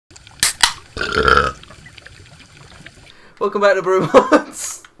Welcome back to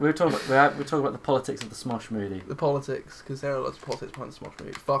Brewmods. We're talking about the politics of the Smosh movie. The politics, because there are lots of politics behind the Smosh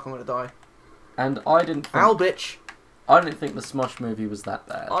movie. Fuck, I'm gonna die. And I didn't think... Ow, bitch! I didn't think the Smosh movie was that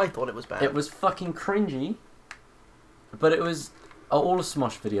bad. I thought it was bad. It was fucking cringy. But it was... all the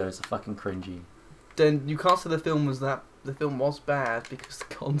Smosh videos are fucking cringy. Then you can't say the film was bad because the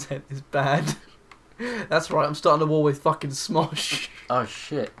content is bad. That's right, I'm starting a war with fucking Smosh. Oh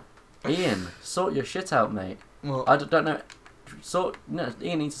shit. Ian, sort your shit out, mate. What? I don't know...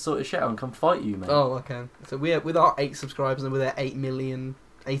 Ian needs to sort his shit out and come fight you, mate. Oh, okay. So with our 8 subscribers and with our 80 million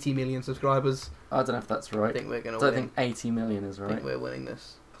subscribers... I don't know if that's right. I think we're going to win. I win. don't think 80 million is right. I think we're winning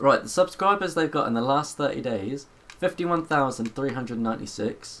this. Right, the subscribers they've got in the last 30 days,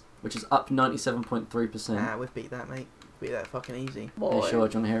 51,396, which is up 97.3%. Ah, we've beat that, mate. Beat that fucking easy. Are you sure? Do you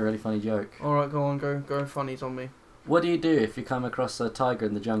want to hear a really funny joke? Alright, go on, go funnies on me. What do you do if you come across a tiger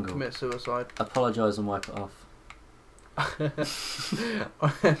in the jungle? Commit suicide. Apologise and wipe it off.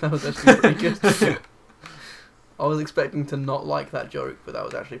 That was actually pretty good. I was expecting to not like that joke, but that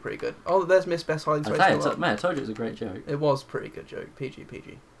was actually pretty good. Oh, there's Miss Best Hiding Space. Man, I told you it was a great joke. It was a pretty good joke. PG.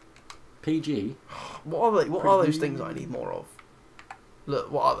 PG? What are they? What are those things I need more of?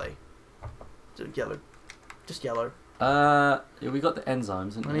 Look, what are they? Just yellow. Just yellow. Yeah, we got the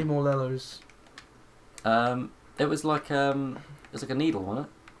enzymes, didn't we? I need more yellows. It was like a needle, wasn't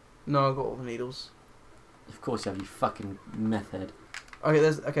it? No, I got all the needles. Of course you have, you fucking meth head.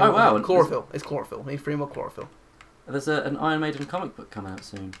 Okay, Oh wow, chlorophyll. It's chlorophyll. I need 3 more chlorophyll. There's an Iron Maiden comic book coming out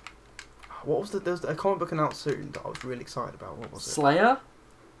soon. What was there's a comic book coming out soon that I was really excited about. What was it? Slayer?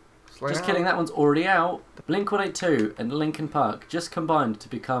 Just kidding, that one's already out. Blink-182 and Linkin Park just combined to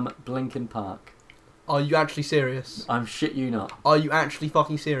become Blinkin' Park. Are you actually serious? I'm shit you not. Are you actually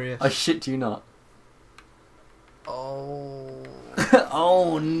fucking serious? I shit you not. Oh.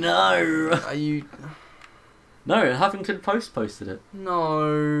 Oh no! Are you... No, Huffington Post posted it.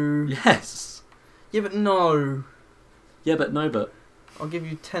 No. Yes. Yeah, but no. Yeah, but no, but. I'll give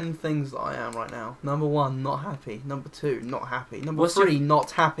you 10 things that I am right now. Number 1, not happy. Number 2, not happy. Number 3,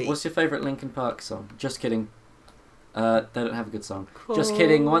 not happy. What's your favourite Linkin Park song? Just kidding. They don't have a good song. Cool. Just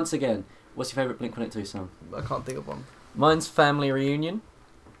kidding, once again. What's your favourite Blink-182 song? I can't think of one. Mine's Family Reunion.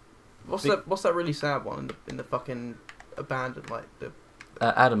 What's that really sad one in the fucking abandoned, like, the...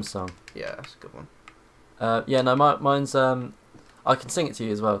 Adam's song. Yeah, that's a good one. Yeah, no, mine's... I can sing it to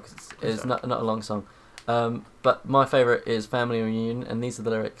you as well, because it's not a long song. But my favourite is Family Reunion, and these are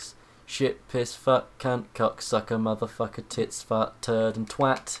the lyrics. Shit, piss, fuck, cunt, cock, sucker, motherfucker, tits, fart, turd, and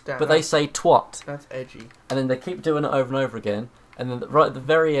twat. Damn, but they say twat. That's edgy. And then they keep doing it over and over again. And then right at the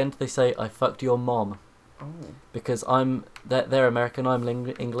very end, they say, I fucked your mom. Oh. Because they're American, I'm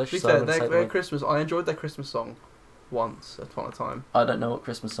English. To be fair, their Christmas, I enjoyed their Christmas song once upon a time. I don't know what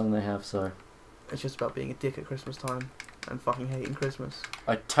Christmas song they have, so... It's just about being a dick at Christmas time and fucking hating Christmas.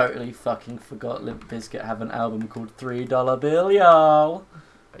 I totally fucking forgot Limp Bizkit have an album called $3 Bill, y'all.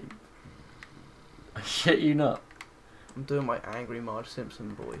 I shit you not. I'm doing my angry Marge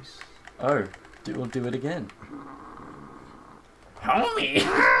Simpson voice. Oh, we'll do it again. Homie!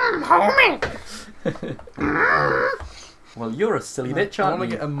 Homie! Well, you're a silly bitch, aren't you? I want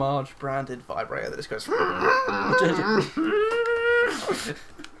to get a Marge branded vibrator that just goes...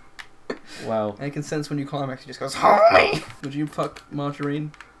 Wow. And it can sense when you climax, it just goes, Homie! Would you fuck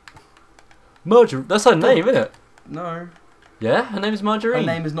Margarine? Margarine? That's her name, isn't it? No. Yeah? Her name is Margarine? Her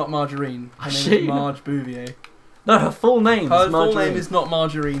name is not Margarine. Her name is Marge Bouvier. No, her full name is Margarine. Her full name is not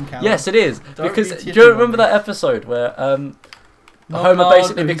Margarine, Callum. Yes, it is. Because, do you remember that episode where Homer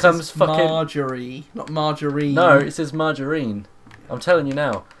basically becomes fucking... Marjorie, not Margarine. No, it says Margarine. I'm telling you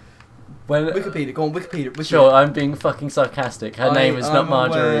now. When Wikipedia, go on, Wikipedia. Sure, I'm being fucking sarcastic. Her name is not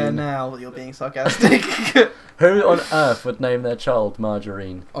Margarine. I'm aware now that you're being sarcastic. Who on earth would name their child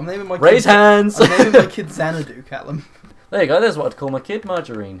Margarine? I'm naming my Raise hands! I'm naming my kid Xanadu, Callum. There you go, there's what I'd call my kid,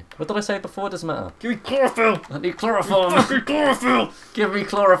 Margarine. What did I say before? Doesn't matter. Give me chlorophyll! I need chloroform! Fucking chlorophyll! Give me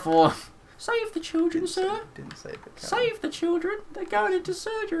chloroform! Save the children, sir! Didn't say it, Save the children! They're going into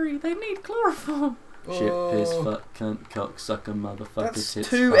surgery! They need chloroform! Oh. Shit, piss, fuck, cunt, cock, sucker, motherfucker, that's tits,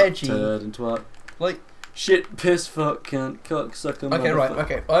 too fuck, edgy. Turd, and twat. Like... Shit, piss, fuck, cunt, cock, sucker, motherfucker. Okay, right,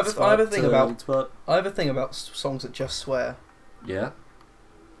 okay. I have a thing about songs that just swear. Yeah?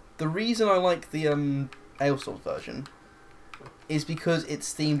 The reason I like the Ailstorms version is because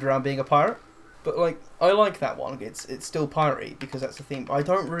it's themed around being a pirate. But like, I like that one. It's still piratey because that's the theme. I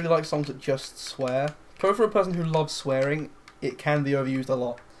don't really like songs that just swear. Coming from a person who loves swearing, it can be overused a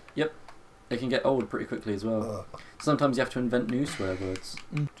lot. Yep. It can get old pretty quickly as well. Sometimes you have to invent new swear words.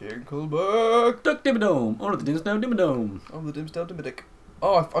 Tinkleback! Duck dimmadome! All of the dims down dimmadome! All the dims down dimmadik.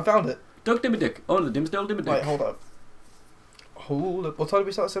 Oh, I found it. Duck dimmy dick. Oh, the Dimsdale dimmy dick. Wait, hold up. Hold up. What time did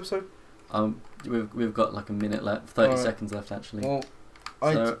we start this episode? We've got like a minute left, 30 seconds left actually. Well,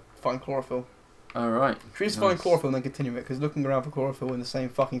 I'd find chlorophyll. Alright. Should we just find chlorophyll and then continue it? Because looking around for chlorophyll in the same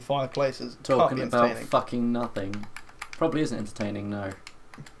fucking 5 places Talking can't be about entertaining. fucking nothing. Probably isn't entertaining, no.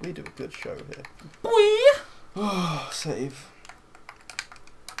 We do a good show here. Boy! Save.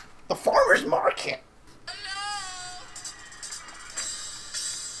 The farmer's market!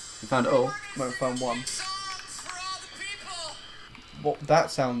 You found it all? No, I found one. What? That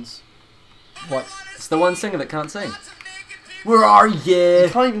sounds... What? It's the one singer that can't sing. Where are You you?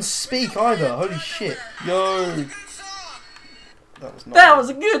 can't even speak either. Holy shit. Yo. That was not. That was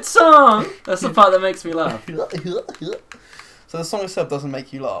a good song! That's the part that makes me laugh. So the song itself doesn't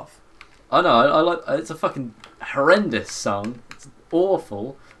make you laugh. I know, I like. It's a fucking horrendous song. It's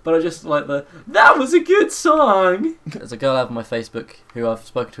awful, but I just like that was a good song! There's a girl out on my Facebook who I've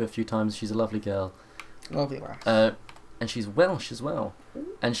spoken to a few times. She's a lovely girl. Lovely lass. And she's Welsh as well.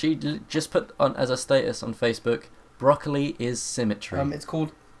 And she just put on as a status on Facebook, broccoli is symmetry. It's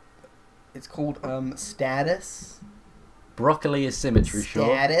called status. Broccoli is symmetry, sure.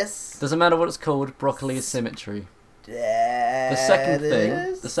 Status. Doesn't matter what it's called, broccoli is symmetry. The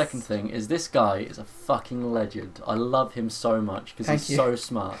second thing is this guy is a fucking legend. I love him so much because he's so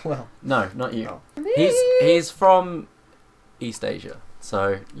smart. Well, no, not you. No. He's from East Asia,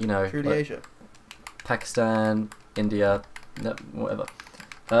 so you know, Truly like Asia. Pakistan, India, no, whatever.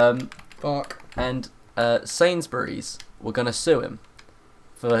 Fuck. And Sainsbury's were gonna sue him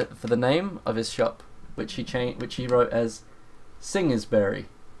for the name of his shop, which he wrote as Singersbury.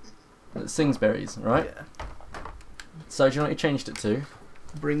 Singsberries, right? Yeah. So do you know what he changed it to?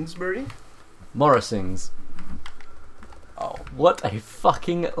 Bringsbury? Morrisings. Oh, what a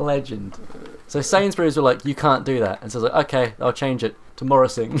fucking legend. So Sainsbury's were like, you can't do that. And so I was like, okay, I'll change it to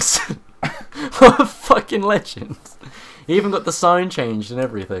Morrisings. What a fucking legend. He even got the sign changed and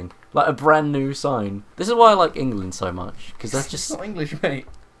everything. Like a brand new sign. This is why I like England so much. Because that's just... It's not English, mate.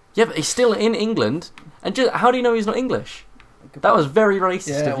 Yeah, but he's still in England. And just, how do you know he's not English? That was very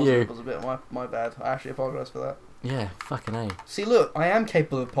racist of you. It was a bit my bad. I actually apologise for that. Yeah, fucking A. See, look, I am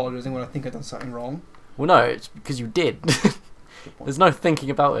capable of apologising when I think I've done something wrong. Well, no, it's because you did. There's no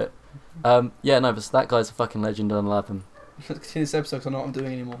thinking about it. Yeah, no, but that guy's a fucking legend and I love him. Let's continue this episode because I know what I'm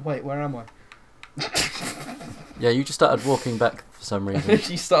doing anymore. Wait, where am I? Yeah, you just started walking back for some I reason.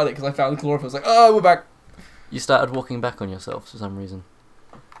 literally started because I found the chlorophyll. I was like, oh, we're back. You started walking back on yourself for some reason.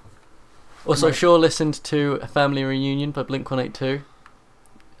 Also, Right. Shaw listened to A Family Reunion by Blink-182.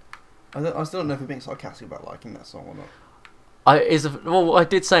 I still don't know if you're being sarcastic about liking that song or not. I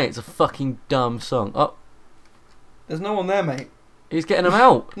did say it's a fucking dumb song. Oh, There's no one there, mate. he's getting them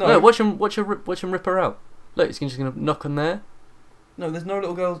out. No. Look, watch him rip her out. Look, he's just gonna knock on there. No, there's no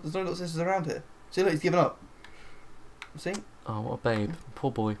little girls, there's no little sisters around here. See, look, he's given up. See? Oh, what a babe.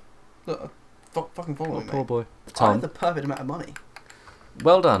 Poor boy. Look, fucking follow What me, a poor mate. boy. I Tom, have the perfect amount of money.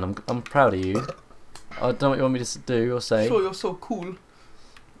 well done. I'm proud of you. I don't know what you want me to do or say. Sure, you're so cool.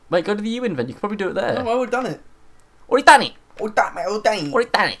 Mate, go to the U-Invent. You can probably do it there. No, I would have done it. Already done it. Oh, damn it, oh, dang. Already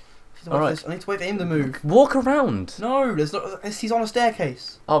done it. Alright. I need to wait for him to move. Walk around. No, there's not. He's on a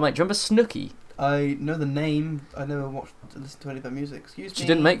staircase. Oh, mate, do you remember Snooki? I know the name. I never listened to any of her music. Excuse me. She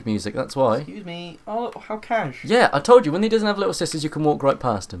didn't make music, that's why. Excuse me. Oh, look, how cash. Yeah, I told you, when he doesn't have little sisters, you can walk right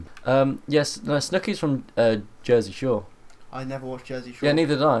past him. Yes, no, Snooki's from Jersey Shore. I never watched Jersey Shore. Yeah,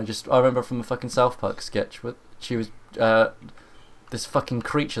 neither did I. I remember from a fucking South Park sketch where she was this fucking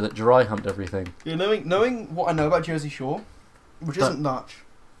creature that dry humped everything. Yeah, knowing what I know about Jersey Shore, which isn't much,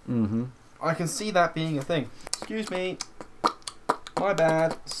 I can see that being a thing. Excuse me. My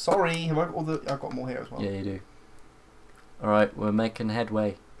bad. Sorry. Have I got all the? I've got more here as well. Yeah, you do. Alright, we're making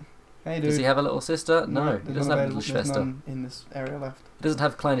headway. Hey, dude. Does he have a little sister? No, he there's doesn't none have a little available. There's Schwester. none in this area left. He doesn't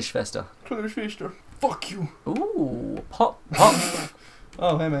have kleine Schwester. Kleine Schwester. Fuck you. Ooh, pop, pop.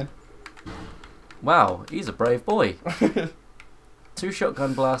 Oh, hey, man. Wow, he's a brave boy. 2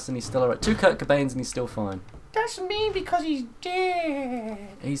 shotgun blasts and he's still alright. 2 Kurt Cobains and he's still fine. That's me because he's dead.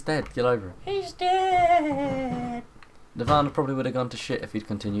 He's dead, get over it. He's dead. Nirvana probably would have gone to shit if he'd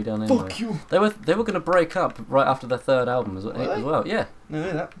continued on anyway. Fuck you. They were going to break up right after their 3rd album as they? well. Yeah. No,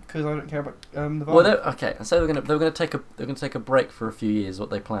 no, that because I don't care about the. Well, okay. So they were going to take a break for a few years. What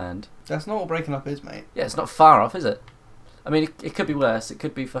they planned. That's not what breaking up is, mate. Yeah, it's not far off, is it? I mean, it could be worse. It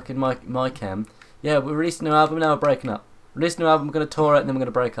could be fucking my chem. Yeah, we released a new album. Now we're breaking up. Released a new album. We're going to tour it, and then we're going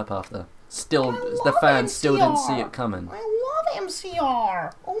to break up after. Still, the fans still didn't see it coming. I love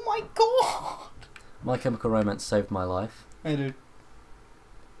MCR. Oh my god. My Chemical Romance saved my life. Hey, dude.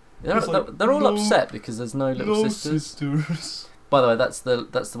 They're all upset because there's no little sisters. By the way, that's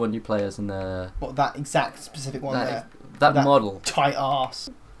the one you play as in the... What, that exact specific one there? That model. Tight ass.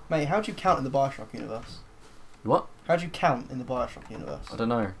 Mate, how do you count in the Bioshock universe? What? How do you count in the Bioshock universe? I don't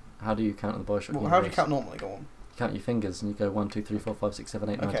know. How do you count in the Bioshock universe? How do you count normally? Go on. You count your fingers and you go 1, 2, 3, 4, 5, 6, 7,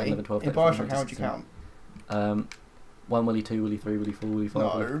 8, 9, 10, 11, 12, in 13, 14, Bioshock, how would you count? 1 willy, 2 willy, 3 willy, 4 willy, 5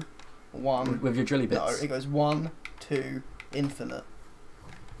 willy. No. 1. With your drilly bits. No, it goes 1, 2, infinite,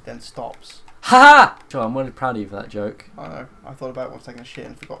 then stops. Ha! Joe, I'm really proud of you for that joke. I know. I thought about it while taking a shit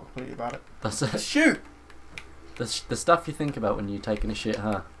and forgot completely about it. That's it. Shoot! The stuff you think about when you're taking a shit,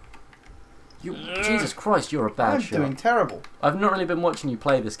 huh? Jesus Christ, you're a bad shot. I'm doing terrible. I've not really been watching you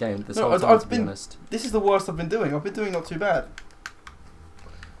play this game whole time, to be honest. This is the worst I've been doing. I've been doing not too bad.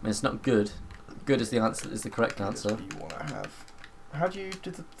 I mean, it's not good. Good is the answer. Is the correct answer. What do you want to have? How do you do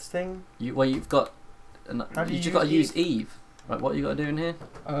the thing? You've got. You've just got to use Eve. Right, what you got to do in here?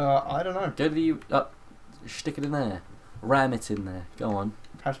 I don't know. Go to the stick it in there. Ram it in there. Go on.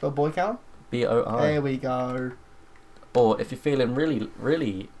 How to spell boy count? B-O-I. There we go. Or if you're feeling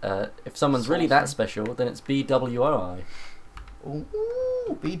really, if someone's really that special, then it's B-W-O-I. Ooh,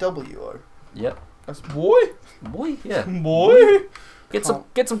 B-W-O. Yep. That's boy? Boy, yeah. Boy? Get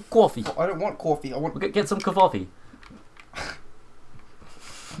some coffee. I don't want coffee. I want... Get some coffee.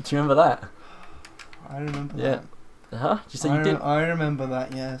 Do you remember that? I remember that. Huh? Did you say you did? I remember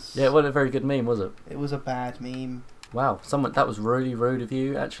that, yes. Yeah, it wasn't a very good meme, was it? It was a bad meme. Wow, that was really rude of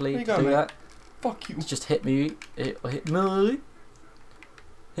you, actually, to do that. Fuck you. It's just hit me. Hit me.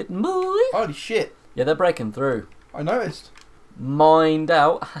 Holy shit. Yeah, they're breaking through. I noticed. Mind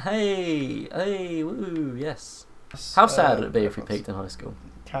out. Hey, woo, yes. How sad would it be if we peaked in high school?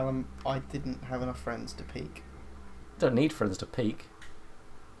 Callum, I didn't have enough friends to peak. Don't need friends to peak.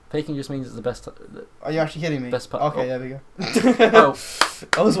 Peaking just means it's the best. Are you actually kidding me? Best part. Okay, there we go. Oh.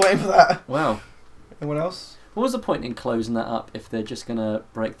 I was waiting for that. Wow. Anyone else? What was the point in closing that up if they're just gonna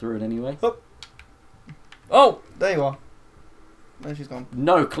break through it anyway? Oh, there you are. There she's gone.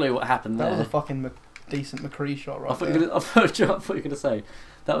 No clue what happened there. That was a fucking decent McCree shot right there. I thought you were gonna say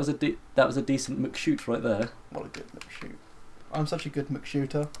that was a decent McShoot right there. What a good McShoot. I'm such a good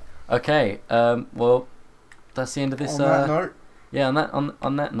McShooter. Okay. Well, that's the end of this. On that note. Yeah.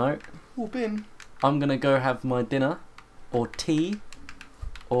 On that note. Oh, bin. I'm gonna go have my dinner, or tea,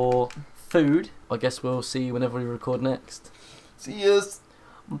 or food. I guess we'll see you whenever we record next. See yous.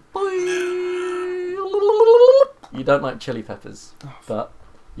 Bye. You don't like chili peppers, but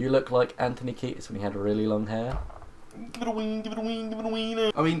you look like Anthony Kiedis when he had really long hair. Give it a wing, give it a wing, give it a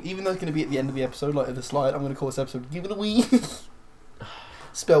wing. I mean, even though it's going to be at the end of the episode, like the slide, I'm going to call this episode "Give It a Wee."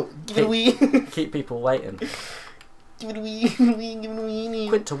 Spelled "Give It a Wee." Keep people waiting. Give it a wee, give it a wee, give it a wee.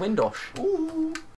 Quit to Windosh. Ooh.